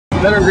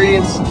Better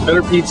ingredients,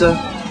 better pizza,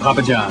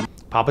 Papa John's.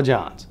 Papa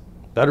John's.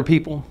 Better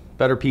people,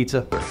 better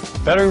pizza.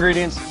 Better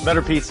ingredients,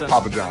 better pizza,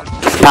 Papa John's.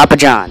 Papa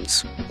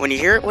John's. When you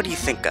hear it, what do you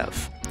think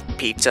of?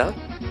 Pizza?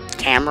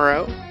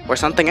 Camero? Or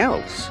something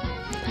else?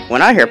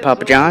 When I hear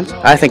Papa John's,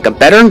 I think of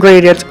better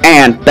ingredients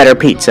and better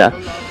pizza.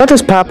 But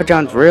does Papa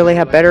John's really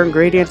have better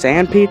ingredients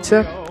and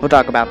pizza? We'll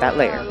talk about that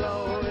later.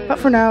 But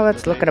for now,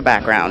 let's look at a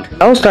background.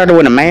 It all started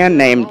when a man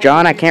named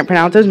John, I can't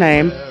pronounce his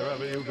name,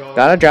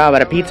 got a job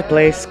at a pizza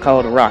place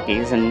called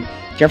Rocky's in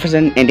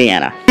Jefferson,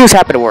 Indiana. He was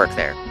happy to work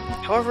there.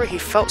 However, he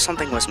felt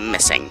something was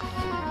missing.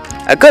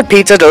 A good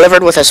pizza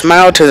delivered with a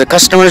smile to the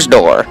customer's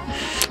door.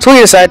 So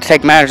he decided to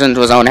take matters into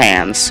his own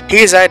hands. He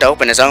decided to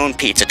open his own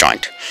pizza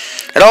joint.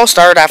 It all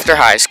started after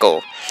high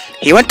school.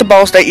 He went to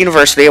Ball State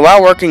University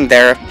while working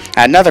there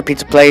at another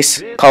pizza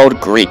place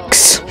called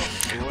Greeks.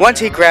 Once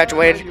he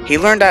graduated, he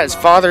learned that his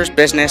father's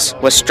business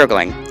was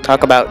struggling.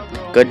 Talk about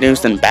good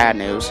news than bad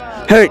news.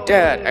 Hey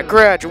Dad, I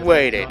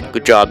graduated.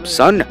 Good job,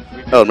 son.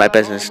 Oh, my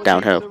business is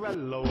downhill.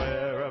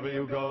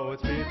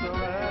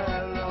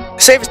 To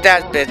save his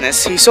dad's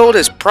business, he sold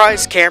his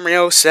prized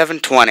Camero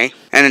 720,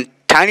 and in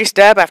tiny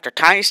step after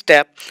tiny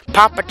step,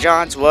 Papa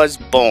John's was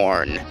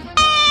born.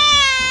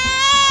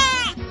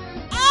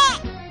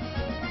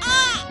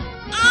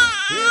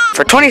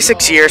 For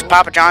 26 years,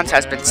 Papa John's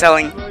has been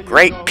selling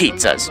great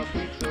pizzas.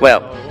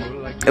 Well,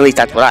 at least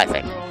that's what I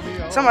think.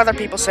 Some other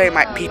people say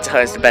my Pizza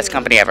Hut is the best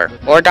company ever,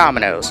 or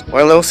Domino's,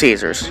 or Little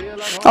Caesars.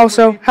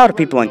 Also, how do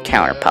people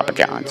encounter Papa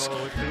John's?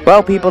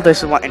 Well, people,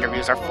 this is what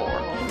interviews are for.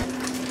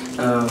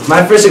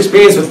 My first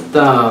experience with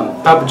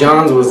Papa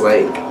John's was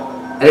like,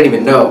 I didn't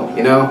even know,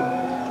 you know?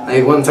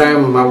 Like one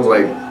time I was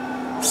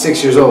like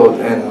 6 years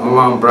old and my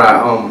mom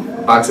brought home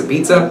a box of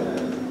pizza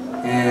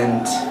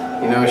and,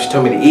 you know, she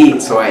told me to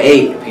eat, so I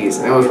ate a piece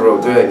and it was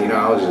real good, you know?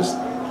 I was just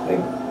like,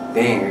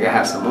 dang, I gotta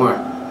have some more.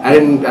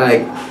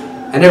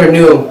 I never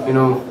knew, you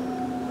know,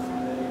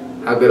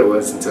 how good it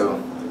was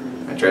until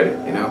I tried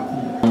it, you know?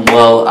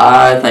 Well,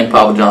 I think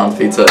Papa John's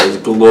pizza is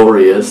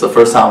glorious. The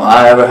first time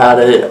I ever had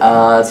it,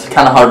 it's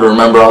kind of hard to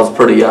remember. I was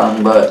pretty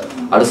young, but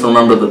I just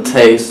remember the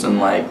taste and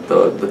like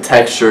the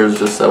texture is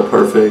just so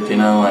perfect, you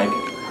know, like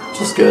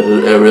just good.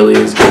 It really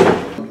is good.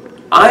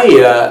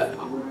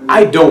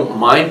 I don't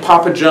mind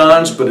Papa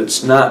John's, but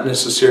it's not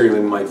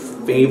necessarily my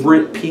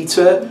favorite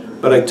pizza.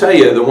 But I tell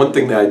you, the one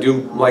thing that I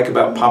do like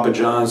about Papa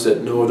John's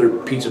that no other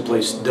pizza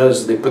place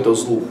does, they put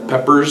those little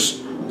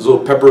peppers, those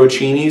little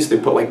pepperoncinis. They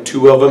put like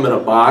 2 of them in a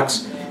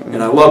box,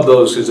 and I love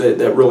those because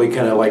that really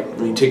kind of like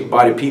when you take a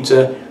bite of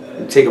pizza,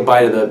 you take a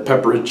bite of the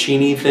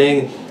pepperoncini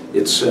thing.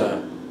 It's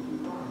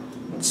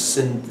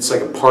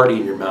like a party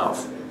in your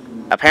mouth.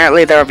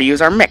 Apparently their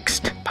reviews are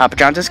mixed. Papa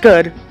John's is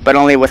good, but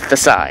only with the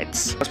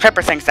sides. Those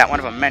pepper things that one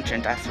of them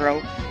mentioned, I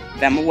throw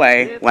them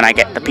away when I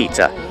get the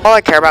pizza. All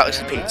I care about is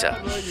the pizza.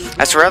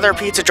 As for other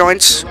pizza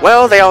joints,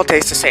 well, they all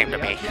taste the same to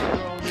me.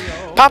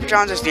 Papa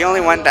John's is the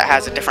only one that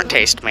has a different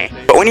taste to me.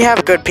 But when you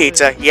have good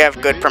pizza, you have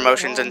good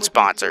promotions and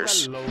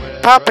sponsors.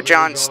 Papa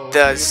John's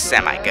does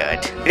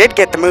semi-good. They did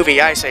get the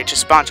movie Ice Age to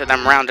sponsor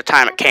them around the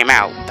time it came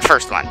out, the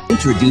first one.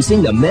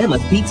 Introducing the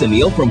Mammoth Pizza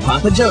Meal from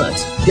Papa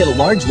John's. Get a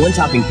large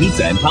one-topping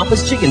pizza and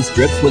Papa's chicken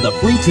strips with a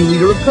free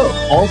 2-liter of Coke,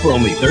 all for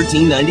only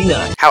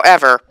 $13.99.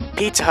 However,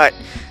 Pizza Hut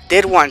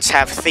did once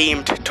have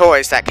themed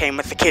toys that came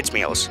with the kids'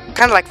 meals,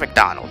 kind of like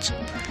McDonald's.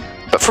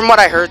 But from what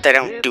I heard, they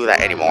don't do that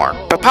anymore.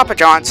 But Papa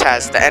John's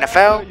has the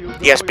NFL,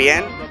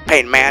 ESPN,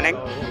 Peyton Manning,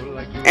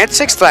 and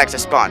Six Flags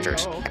as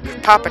sponsors.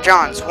 Papa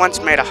John's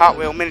once made a Hot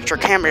Wheel miniature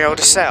Camero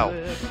to sell.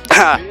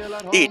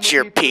 Eat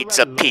your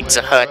pizza,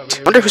 Pizza Hut.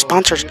 Wonder who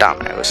sponsors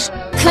Domino's.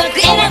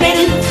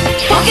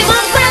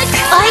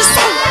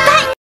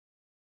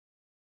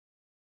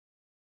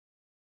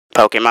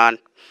 Pokemon.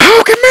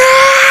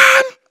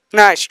 Pokemon!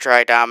 Nice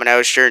try,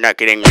 Domino's. You're not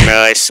getting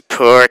my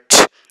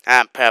support.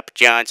 I'm Papa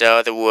John's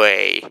all the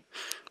way.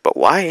 But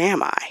why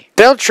am I?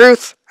 Tell the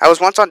truth, I was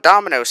once on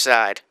Domino's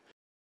side.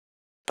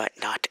 But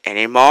not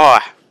anymore.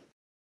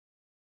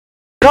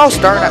 It all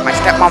started at my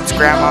stepmom's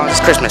grandma's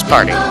Christmas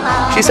party.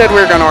 She said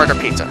we were gonna order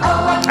pizza.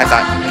 I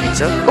thought,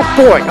 pizza? Oh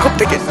boy, I hope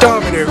they get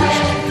Domino's.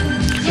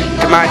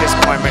 To my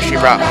disappointment, she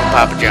brought home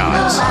Papa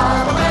John's.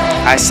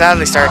 I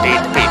sadly started to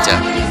eat the pizza,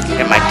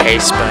 and my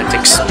taste buds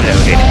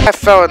exploded. I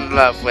fell in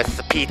love with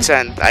the pizza,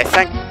 and I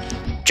thank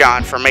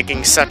John for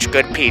making such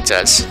good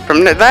pizzas.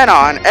 From then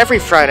on, every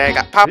Friday I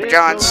got Papa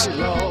John's,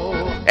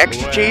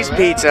 extra cheese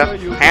pizza,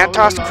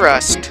 hand-tossed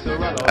crust,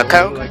 a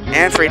Coke,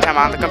 and free time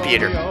on the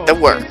computer. The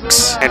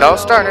works. It all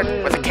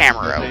started with a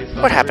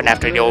Camero. What happened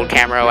after the old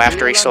Camero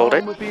after he sold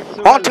it?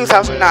 Well, in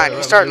 2009,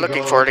 he started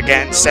looking for it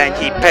again, saying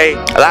he'd pay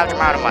a large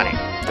amount of money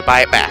to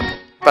buy it back.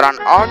 But on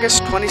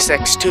August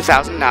 26,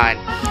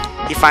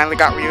 2009, he finally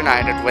got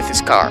reunited with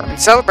his car. In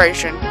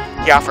celebration,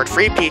 he offered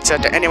free pizza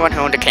to anyone who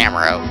owned a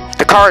Camero.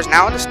 The car is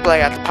now on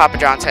display at the Papa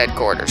John's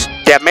headquarters.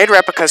 They have made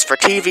replicas for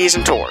TVs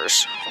and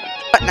tours.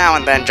 But But now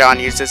and then John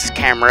uses his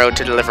Camero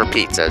to deliver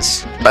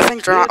pizzas. But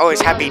things are not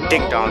always happy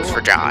ding-dongs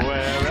for John.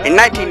 In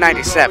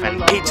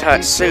 1997, Pizza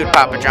Hut sued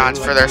Papa John's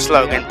for their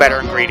slogan, "Better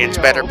ingredients,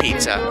 better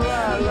pizza."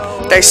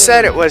 They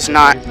said it was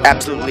not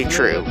absolutely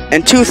true.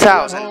 In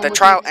 2000, the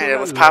trial ended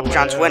with Papa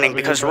John's winning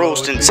because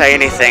rules didn't say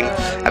anything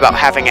about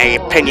having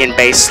an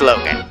opinion-based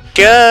slogan.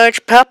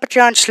 Judge, Papa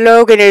John's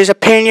slogan is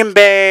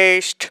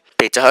opinion-based.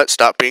 Pizza Hut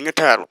stopped being a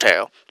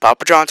tattletale.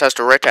 Papa John's has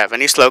the right to have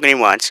any slogan he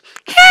wants.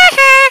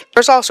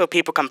 There's also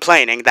people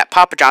complaining that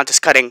Papa John's is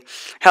cutting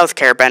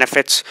healthcare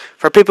benefits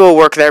for people who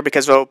work there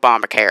because of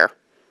Obamacare.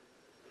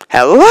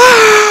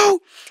 Hello!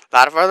 A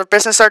lot of other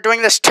businesses are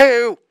doing this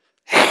too.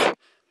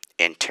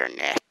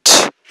 Internet.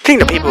 Speaking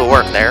to people who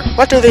work there,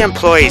 what do the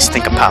employees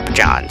think of Papa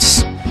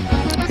John's?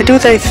 And do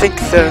they think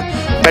the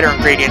better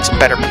ingredients,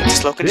 better pizza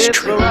slogan is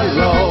true?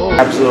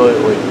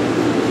 Absolutely.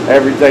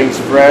 Everything's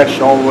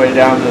fresh all the way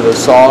down to the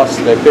sauce.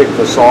 They pick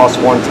the sauce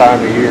one time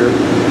a year,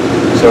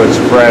 so it's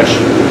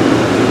freshly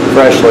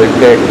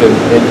picked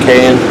and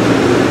canned.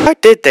 Why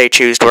did they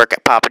choose to work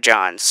at Papa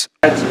John's?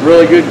 It's a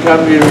really good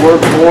company to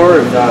work for,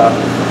 and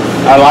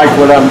I like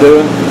what I'm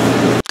doing.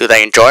 Do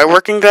they enjoy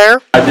working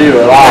there? I do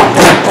a lot.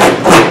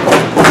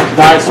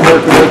 Nice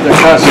working with the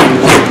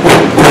customers.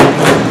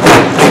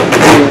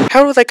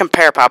 How do they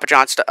compare Papa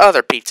John's to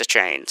other pizza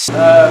chains?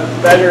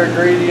 Better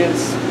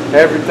ingredients,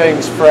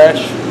 everything's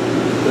fresh,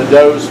 the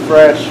dough's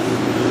fresh.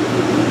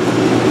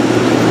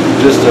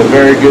 Just a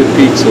very good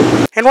pizza.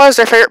 And what is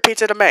their favorite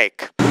pizza to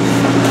make?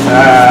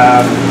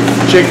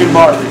 Chicken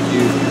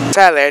barbecue.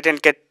 Sadly, I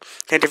didn't get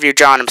to interview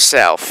John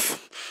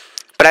himself,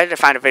 but I did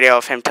find a video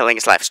of him telling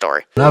his life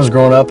story. When I was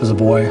growing up as a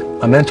boy,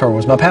 my mentor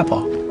was my papa,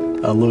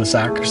 Louis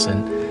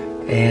Ackerson,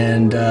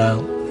 and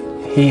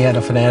he had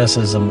a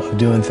fanaticism of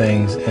doing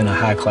things in a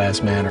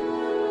high-class manner.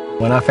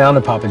 When I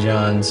founded Papa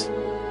John's,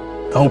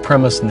 the whole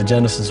premise and the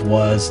genesis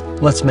was,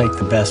 let's make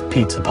the best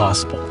pizza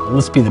possible.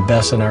 Let's be the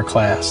best in our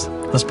class.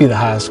 Let's be the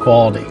highest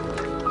quality.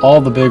 All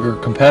the bigger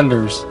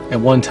competitors at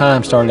one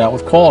time started out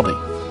with quality,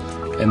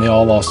 and they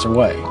all lost their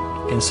way.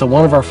 And so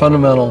one of our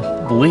fundamental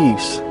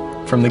beliefs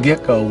from the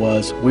get-go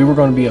was we were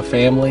going to be a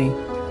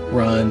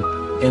family-run,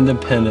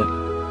 independent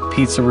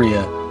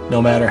pizzeria,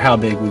 no matter how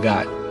big we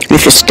got.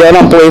 If you still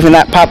don't believe in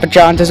that Papa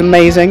John's is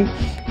amazing,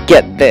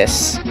 get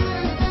this.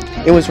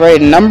 It was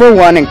rated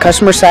 #1 in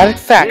customer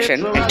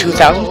satisfaction in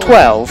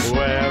 2012,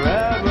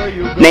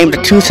 named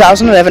the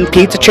 2011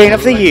 Pizza Chain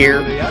of the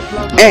Year,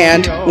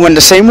 and won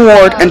the same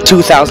award in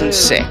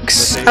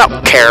 2006. I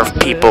don't care if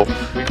people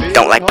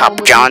don't like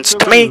Papa John's.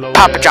 To me,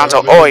 Papa John's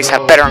will always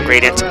have better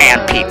ingredients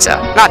and pizza.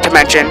 Not to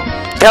mention,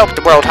 to help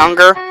the world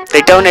hunger,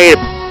 they donated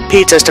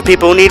pizzas to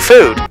people who need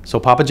food. So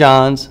Papa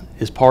John's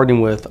is partnering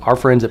with our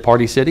friends at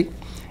Party City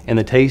and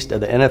the Taste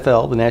of the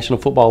NFL, the National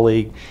Football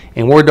League,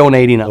 and we're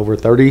donating over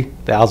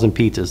 30,000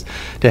 pizzas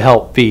to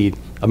help feed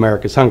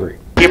America's hungry.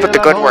 Keep up the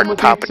good work,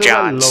 Papa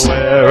John's.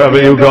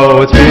 Wherever you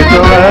go, it's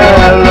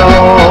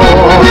Pizzarello.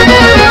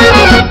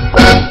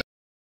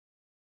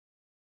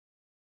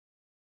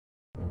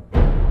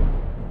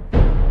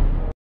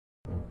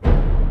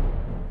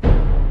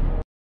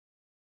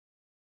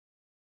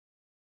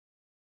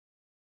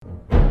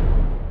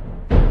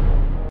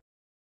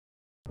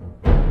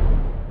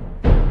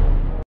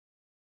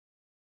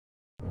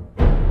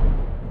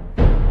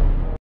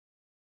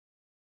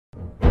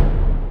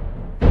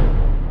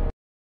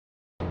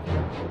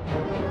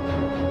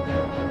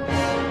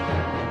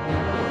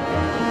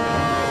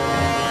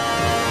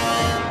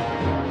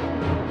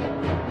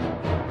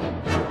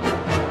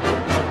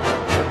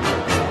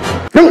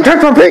 Don't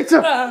touch my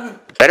pizza!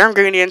 Better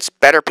ingredients,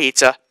 better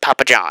pizza,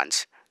 Papa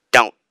John's.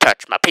 Don't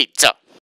touch my pizza.